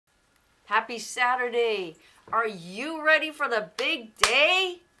Happy Saturday. Are you ready for the big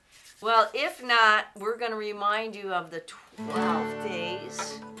day? Well, if not, we're going to remind you of the 12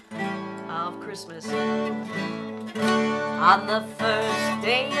 days of Christmas. On the first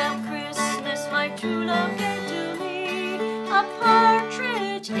day of Christmas, my true love gave to me a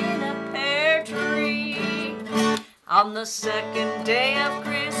partridge in a pear tree. On the second day of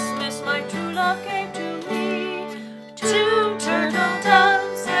Christmas, my true love gave to me 2 turtle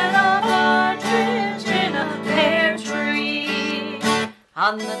doves and a partridge in a pear tree.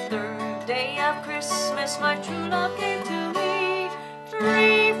 On the third day of Christmas, my true love gave to me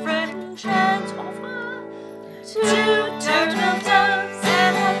 3 French hens, 2 turtle doves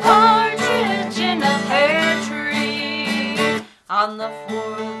and a partridge in a pear tree. On the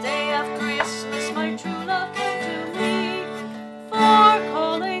fourth day of Christmas, my true love gave to me 4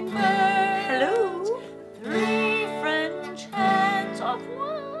 calling birds. Hello. 3 French hens,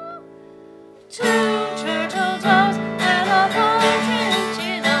 2 turtle doves and a partridge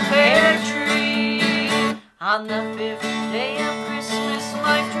in a pear tree. On the fifth day of Christmas,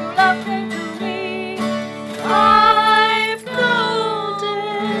 my true love gave to me 5 golden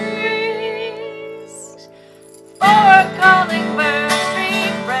rings, 4 calling birds, 3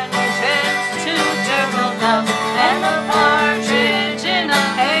 French hens, 2 turtle doves, and a partridge in a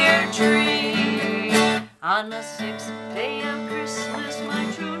pear tree. On the sixth day of Christmas, my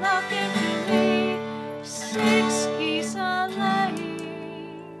true love gave to me 6 geese a-laying,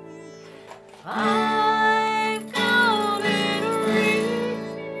 5 golden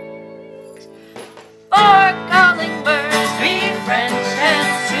rings, 4 calling birds, 3 French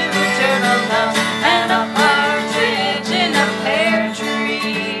hens, 2 turtle doves, and a partridge in a pear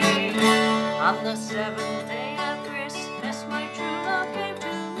tree. On the seventh day of Christmas, my true love gave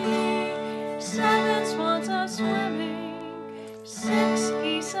to me 7 swans a-swimming, 6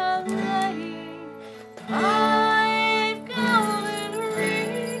 geese a-laying, 5 golden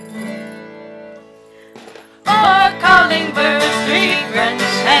rings, 4 calling birds, 3 French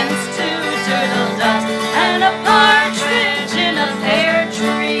hens, 2 turtle doves, and a partridge in a pear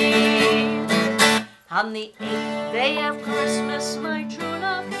tree. On the 8th day of Christmas, my true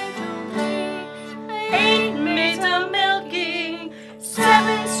love gave to me 8 maids a-milking,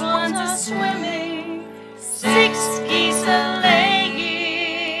 7 swans a-swimming, 6 geese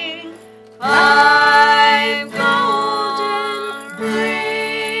a-laying, 5 golden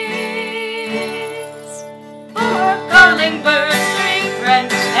rings, 4 calling birds, 3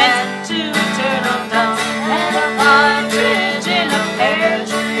 French hens, 2 turtle doves, and a partridge in a pear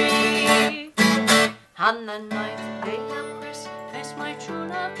tree. On the 9th day of Christmas, my true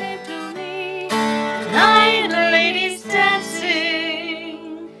love gave to me 9 ladies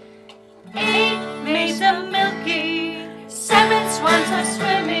dancing, 8 maids a-milking, 7 swans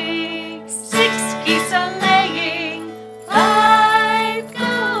a-swimming, 6 geese a-laying, 5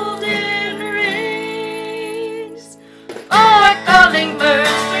 golden rings, 4 calling birds,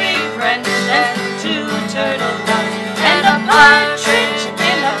 3 French hens, 2 turtle doves, and a partridge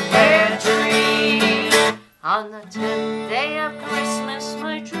in a pear tree. On the 10th day of Christmas,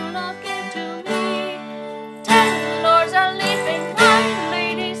 my true love gave to me 10 lords a-leaping, 9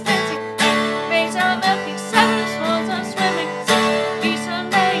 ladies dancing, 8 maids a-milking, 7 swans a-swimming, 6 geese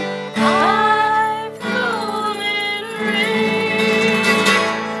a-laying, 5 golden rings,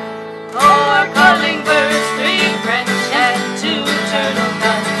 4 calling birds, 3 French hens, 2 turtle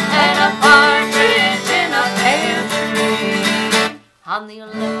doves, and a partridge in a pear tree. On the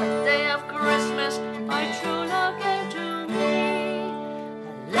 11th day of Christmas, my true love gave to me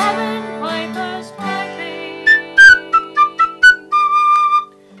 11 pipers piping,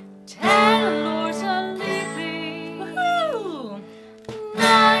 10 lords a-leaping,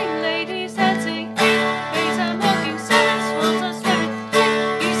 9 ladies dancing, 8 maids a-milking, 7 swans a-swimming,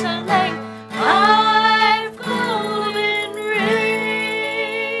 6 geese a-laying, 5 golden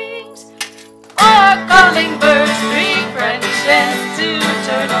rings, 4 calling birds, 3 French hens, 2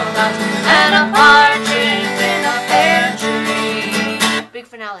 turtle doves, and a partridge in a pear tree. Big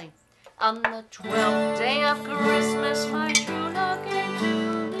finale. On the 12th day of Christmas, my true love gave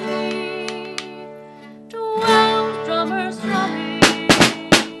to me 12 drummers drumming,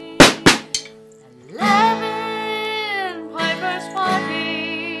 11 pipers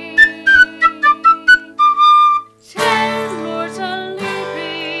piping, 10 lords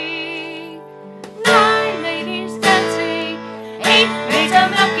a-leaping, 9 ladies dancing, 8 maids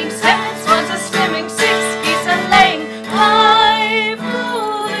a-milking, 7 swans a-swimming, 6 geese a-laying, 5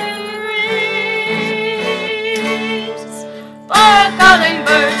 golden rings, 4 calling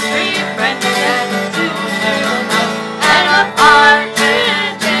birds, 3 French hens, 2 turtle doves, and a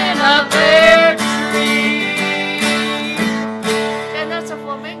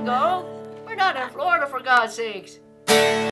not in Florida, for God's sakes.